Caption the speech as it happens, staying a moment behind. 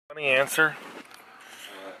Funny answer.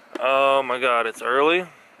 Oh my god, it's early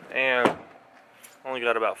and only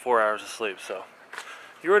got about 4 hours of sleep, so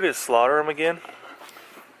you ready to slaughter them again?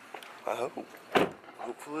 I hope.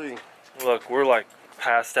 Hopefully. Look, we're like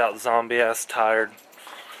passed out, zombie ass tired.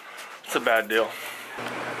 It's a bad deal.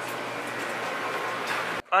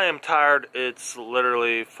 I am tired. It's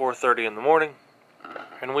literally 4:30 in the morning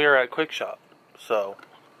and we are at Quick Shop. So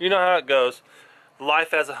you know how it goes.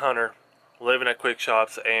 Life as a hunter, living at Quick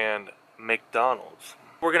Shops and McDonald's.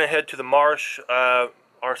 We're gonna head to the marsh.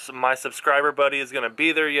 My subscriber buddy is gonna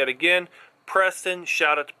be there yet again. Preston,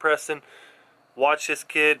 shout out to Preston. Watch this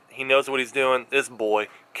kid. He knows what he's doing. This boy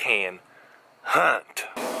can hunt.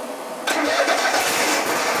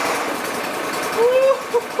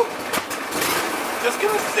 Just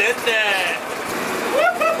gonna sit there.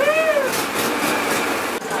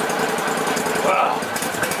 Wow.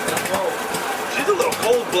 Whoa. She's a little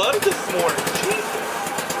cold-blooded this morning. Jesus.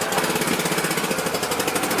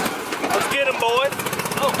 Let's get him, boys.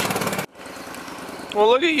 Oh. Well,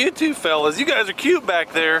 look at you two fellas. You guys are cute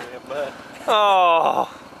back there. Yeah, bud. Oh.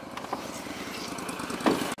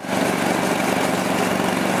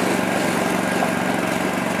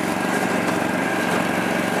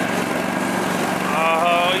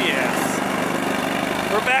 Oh, yes.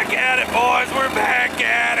 We're back at it, boys. We're back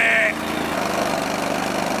at it.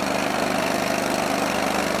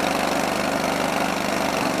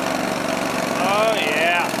 Oh,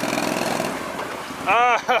 yeah.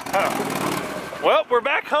 Well, we're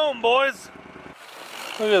back home, boys.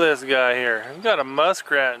 Look at this guy here. He's got a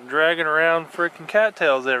muskrat dragging around freaking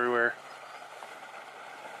cattails everywhere.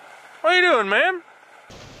 What are you doing, man?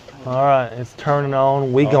 Alright, it's turning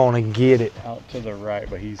on. We gonna get it. Out to the right,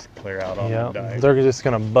 but he's clear out on the dive. They're just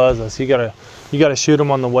gonna buzz us. You gotta shoot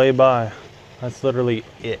them on the way by. That's literally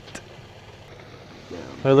it.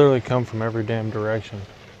 They literally come from every damn direction.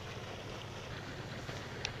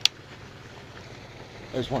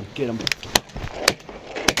 There's one. Get him.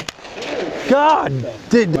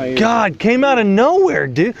 God came out of nowhere,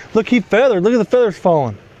 dude. Look, he feathered. Look at the feathers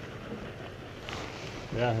falling.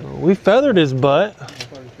 Yeah. We feathered his butt.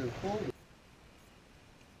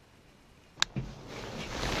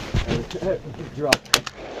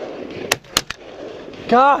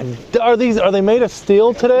 God, are they made of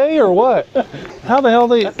steel today or what? How the hell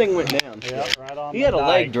That thing went down. Yeah, right on. He had a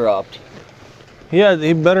leg dropped. Yeah,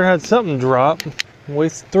 he better had something drop.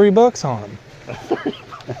 Waste $3 on him.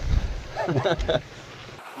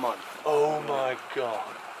 Come on. Oh my God.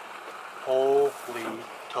 Holy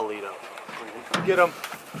Toledo. Get him.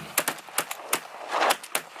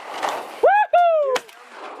 Woohoo!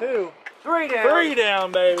 2. 3 down. 3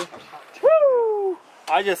 down, baby. Woo!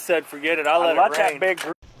 I just said forget it. I let it rain. That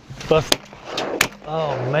big.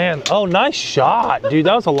 Oh man. Oh, nice shot, dude.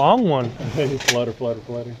 That was a long one. Flutter.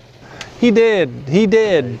 He did. He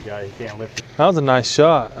did. He can't lift it. That was a nice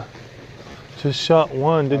shot. Just shot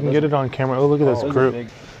one. Didn't get it on camera. Oh, look at this group.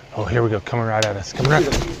 Oh, here we go. Coming right at us. Coming right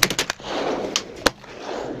at us.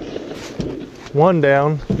 One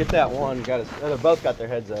down. Get that one. Got us. They both got their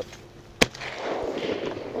heads up.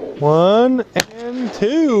 1 and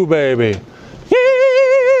 2, baby.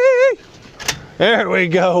 Yay! There we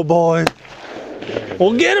go, boys.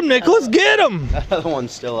 Well, get him, Nicholas. Get him. That other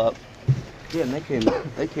one's still up. Yeah, and they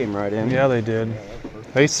came right in. Yeah, they did.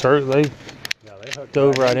 They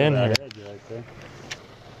dove right in here.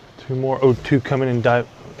 2 more. Oh, 2 coming and dive.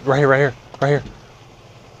 Right here. Right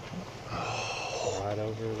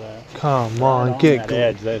over that. Come on, get that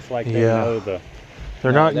edge. It's like they know the.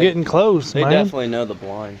 They're not getting close, man. They definitely know the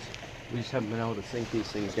blinds. We just haven't been able to sink these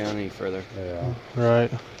things down any further. Yeah.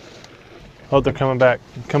 Right. Oh, they're coming back.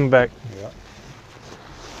 Coming back. Yeah.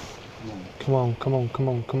 Come on.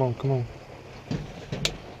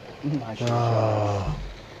 Oh,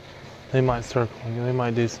 they might circle. They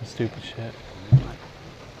might do some stupid shit.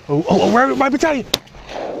 Oh, right beside you.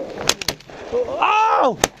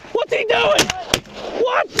 Oh, what's he doing?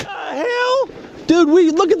 What the hell? Dude,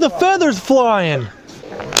 look at the feathers flying.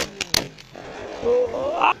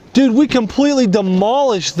 Dude, we completely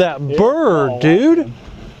demolished that bird, dude.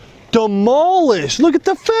 Demolished. Look at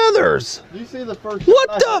the feathers. You see the first? What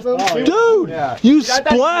the? Dude, yeah. You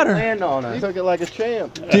splattered. Land on us. He took it like a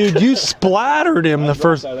champ. Dude, you splattered him the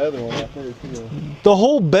first. That other one up there too. The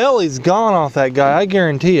whole belly's gone off that guy. I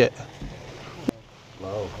guarantee it.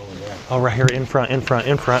 Oh, right here, in front.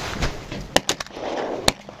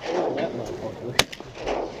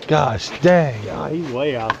 Gosh dang. God, he's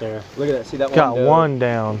way out there. Look at that. See that one? Got one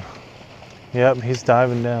down. Yep, he's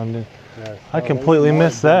diving down, dude. Yeah. I completely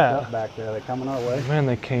missed that. Back there, they coming our way. Man,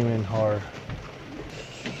 they came in hard.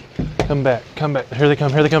 Come back. Here they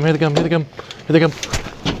come.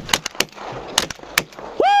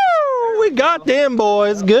 Good goddamn,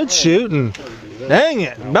 boys. Good shooting. Dang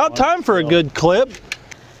it. About time for a good clip.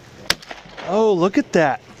 Oh, look at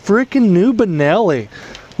that. Freaking new Benelli.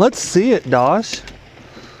 Let's see it, Dosh.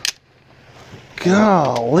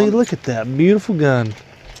 Golly, look at that beautiful gun.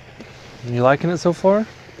 You liking it so far?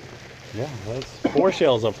 Yeah, that's 4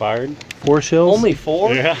 shells I fired. 4 shells? Only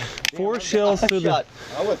 4? Yeah. 4 shells through the...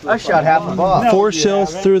 I shot half the box. 4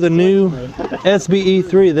 shells through the new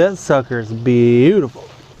SBE3. That sucker's beautiful.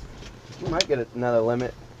 We might get another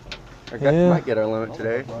limit. Or Yeah. might get our limit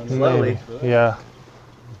today. Slowly. Yeah.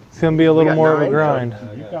 It's going to be a little got more of a 9? grind.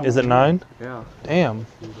 Is it 9? Yeah. Damn.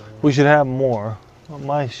 We should have more. Well,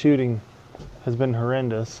 my shooting has been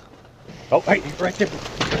horrendous. Oh, hey, right there.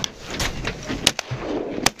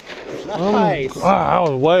 Nice. Wow, I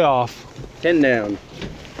was way off. 10 down.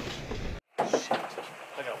 I got 1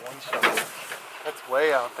 shot. That's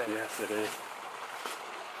way out there. Yes, it is.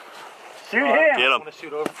 Shoot him. Get him. I'm going to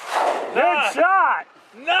shoot over. Good shot.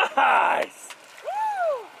 Nice!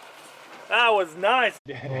 Woo! That was nice.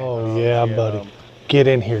 Oh yeah, buddy. Get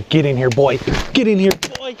in here, boy. Get in here,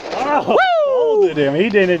 boy. Oh, folded him. He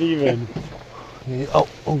didn't even. Oh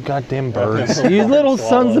goddamn birds. You little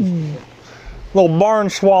sons of little barn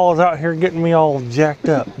swallows out here getting me all jacked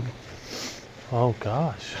up. Oh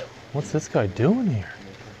gosh. What's this guy doing here?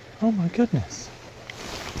 Oh my goodness.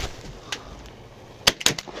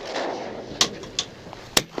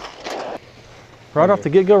 Right off the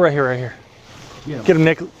get-go, right here. Get him,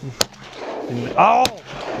 Nick. Oh!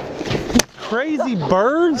 Crazy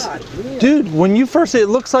birds! Dude, when you first, it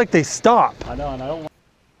looks like they stop. I know, and I don't want.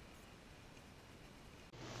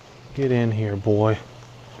 Get in here, boy.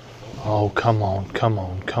 Oh, come on. Come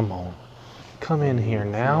in here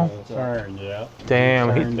now. Turn, yeah.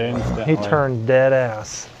 Damn, he turned dead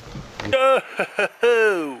ass.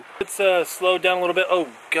 It's slowed down a little bit. Oh,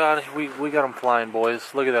 God, we got him flying,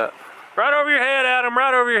 boys. Look at that. Right over your head, Adam,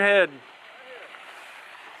 right over your head.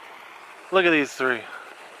 Look at these 3.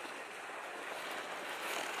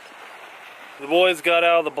 The boys got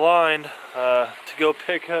out of the blind to go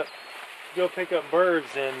pick up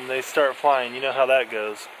birds, and they start flying. You know how that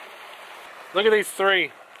goes. Look at these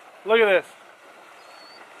 3. Look at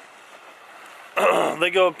this. They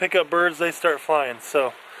go and pick up birds, they start flying.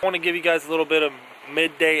 So I want to give you guys a little bit of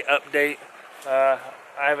midday update. I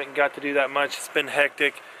haven't got to do that much. It's been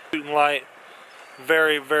hectic. Shooting light,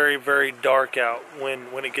 very, very, very dark out when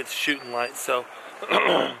it gets shooting light. So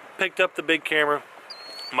picked up the big camera.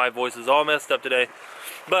 My voice is all messed up today,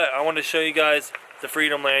 but I wanted to show you guys the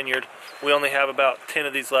Freedom lanyard. We only have about 10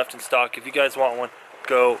 of these left in stock. If you guys want one,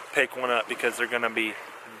 go pick one up because they're gonna be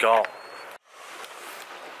gone.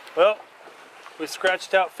 Well, we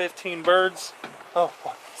scratched out 15 birds. Oh,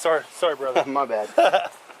 sorry brother. My bad.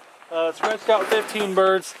 Scratched out 15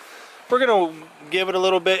 birds. We're gonna give it a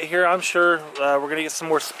little bit here. I'm sure we're gonna get some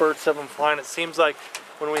more spurts of them flying. It seems like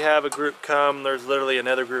when we have a group come, there's literally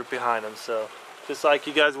another group behind them. So just like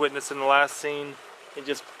you guys witnessed in the last scene, it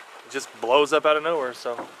just blows up out of nowhere.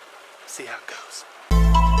 So see how it goes.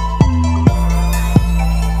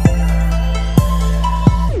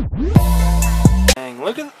 Dang,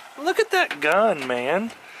 look at that gun,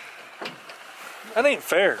 man. That ain't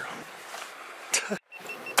fair.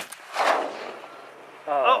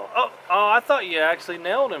 Oh, I thought you actually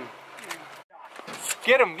nailed him.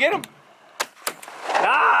 Get him.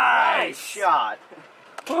 Nice shot.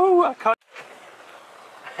 Ooh, I caught.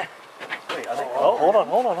 Wait, are they... Oh, hold on.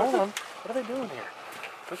 What are they doing here?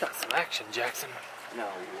 We got some action, Jackson. No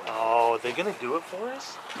way. Oh, are they gonna do it for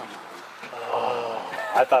us? Oh,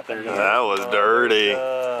 I thought they were gonna. That was dirty.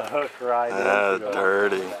 Hook right. That's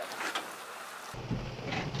dirty.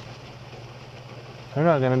 They're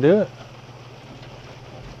not gonna do it.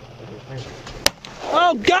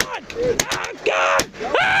 Oh God! Oh God!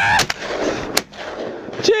 Ah!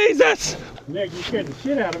 Jesus! Nick, you scared the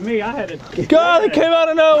shit out of me. I had to. God, it came out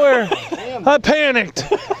of nowhere. I panicked.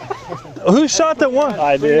 Who shot that one?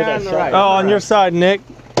 I did. I shot. Oh, on your side, Nick.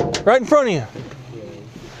 Right in front of you.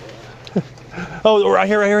 Oh, right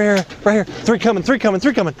here. 3 coming,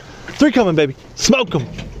 baby. Smoke them.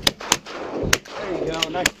 There you go.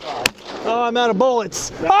 Nice shot. Oh, I'm out of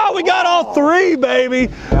bullets. Oh, we got all 3, baby.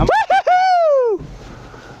 Woo-hoo-hoo!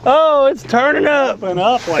 Oh, it's turning up.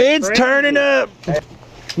 It's turning up.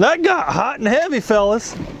 That got hot and heavy,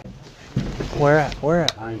 fellas. Where at?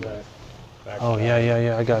 Oh,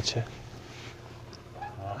 yeah, I got you.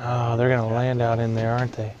 Oh, they're gonna land out in there,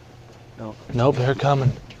 aren't they? Nope, they're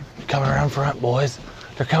coming. They're coming around front, boys.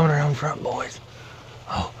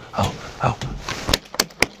 Oh.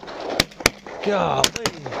 Golly.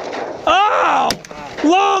 Oh!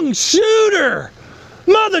 Long shooter!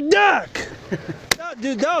 Mother duck!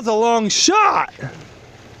 Dude, that was a long shot.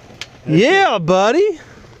 Yeah, buddy.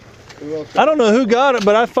 I don't know who got it,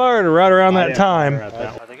 but I fired it right around that time. Are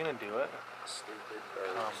they gonna do it?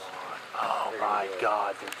 Come on. Oh my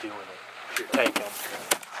God, they're doing it. Take them.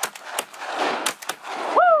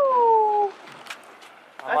 Woo!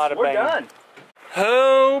 We're done.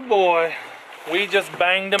 Oh boy, we just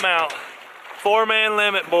banged them out. 4-man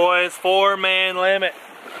limit, boys. 4-man limit.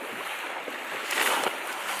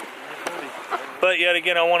 But yet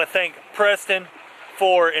again, I want to thank Preston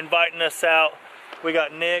for inviting us out. We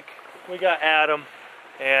got Nick, we got Adam,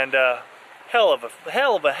 and hell of a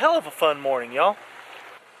fun morning, y'all.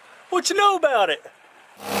 What you know about it?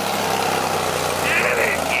 Get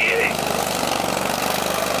it, get it.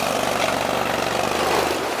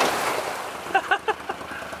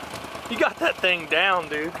 You got that thing down,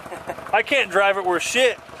 dude. I can't drive it worth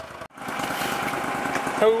shit.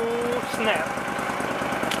 Oh snap.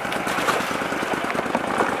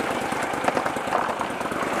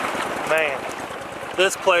 Man,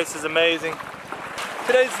 this place is amazing.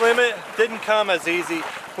 Today's limit didn't come as easy.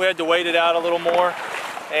 We had to wait it out a little more,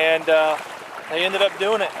 and they ended up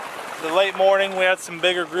doing it. The late morning, we had some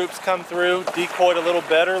bigger groups come through, decoyed a little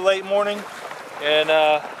better late morning, and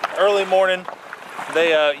early morning, they,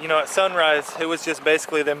 you know, at sunrise, it was just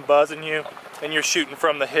basically them buzzing you, and you're shooting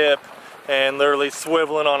from the hip, and literally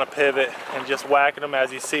swiveling on a pivot, and just whacking them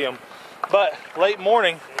as you see them. But late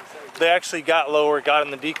morning, they actually got lower, got in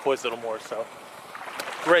the decoys a little more, so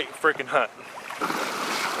great freaking hunt.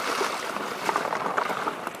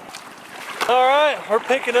 All right, we're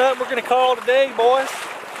picking up. We're gonna call it a day, boys.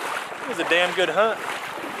 It was a damn good hunt.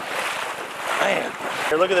 Man,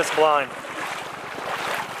 here, look at this blind.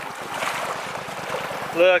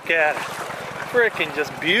 Look at it. Freaking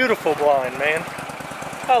just beautiful blind, man.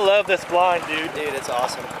 I love this blind, dude. Dude, it's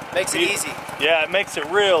awesome. Makes it easy. Yeah, it makes it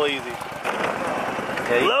real easy.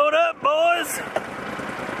 Okay. Load up, boys!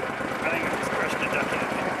 I think I just crushed a duck in.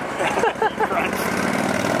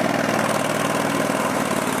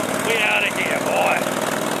 We out of here, boy.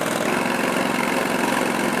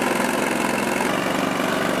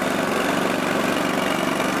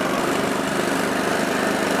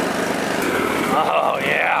 Oh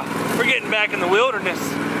yeah, we're getting back in the wilderness.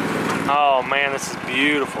 Oh man, this is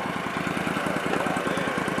beautiful.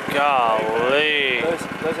 Golly.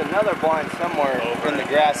 There's another blind somewhere in the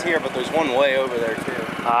grass here, but there's one way over there too.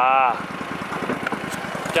 Ah.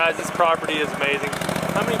 Guys, this property is amazing.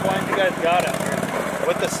 How many blinds you guys got out here?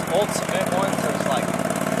 With the old cement ones, there's like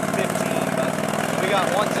 15, but we got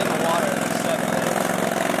ones in the water, there's 7.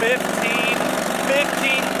 15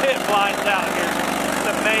 pit blinds out here.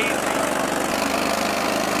 It's amazing.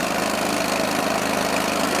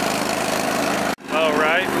 All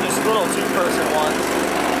right. Just little 2-person ones.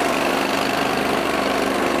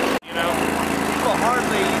 You know, People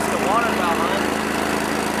hardly use the water fountain.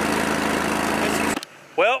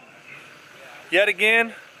 well, yet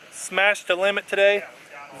again, smashed the limit today.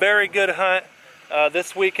 Very good hunt.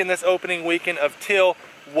 This weekend, this opening weekend of TEAL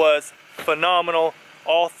was phenomenal.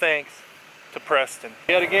 All thanks to Preston.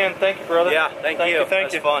 Yet again, thank you, brother. Yeah, thank you.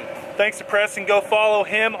 Thank you. Fun. Thanks to Preston. Go follow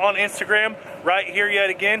him on Instagram right here yet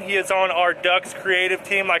again. He is on our DUX creative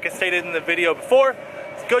team, like I stated in the video before.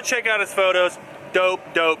 Go check out his photos. Dope,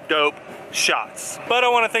 dope, dope shots. But I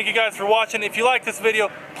want to thank you guys for watching. If you like this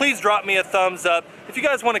video, please drop me a thumbs up. If you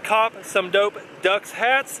guys want to cop some dope DUX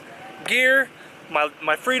hats, gear,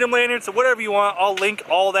 my freedom lanterns, whatever you want, I'll link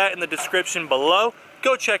all that in the description below.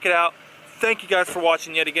 Go check it out. Thank you guys for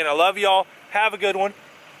watching yet again. I love y'all. Have a good one.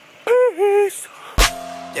 Peace.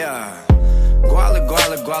 Yeah, guala,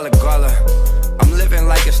 guala, guala, guala. I'm living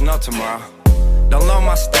like it's no tomorrow. Don't know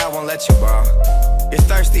my style, won't let you borrow. You're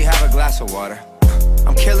thirsty, have a glass of water.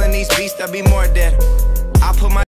 I'm killing these beasts that be more dead. I put my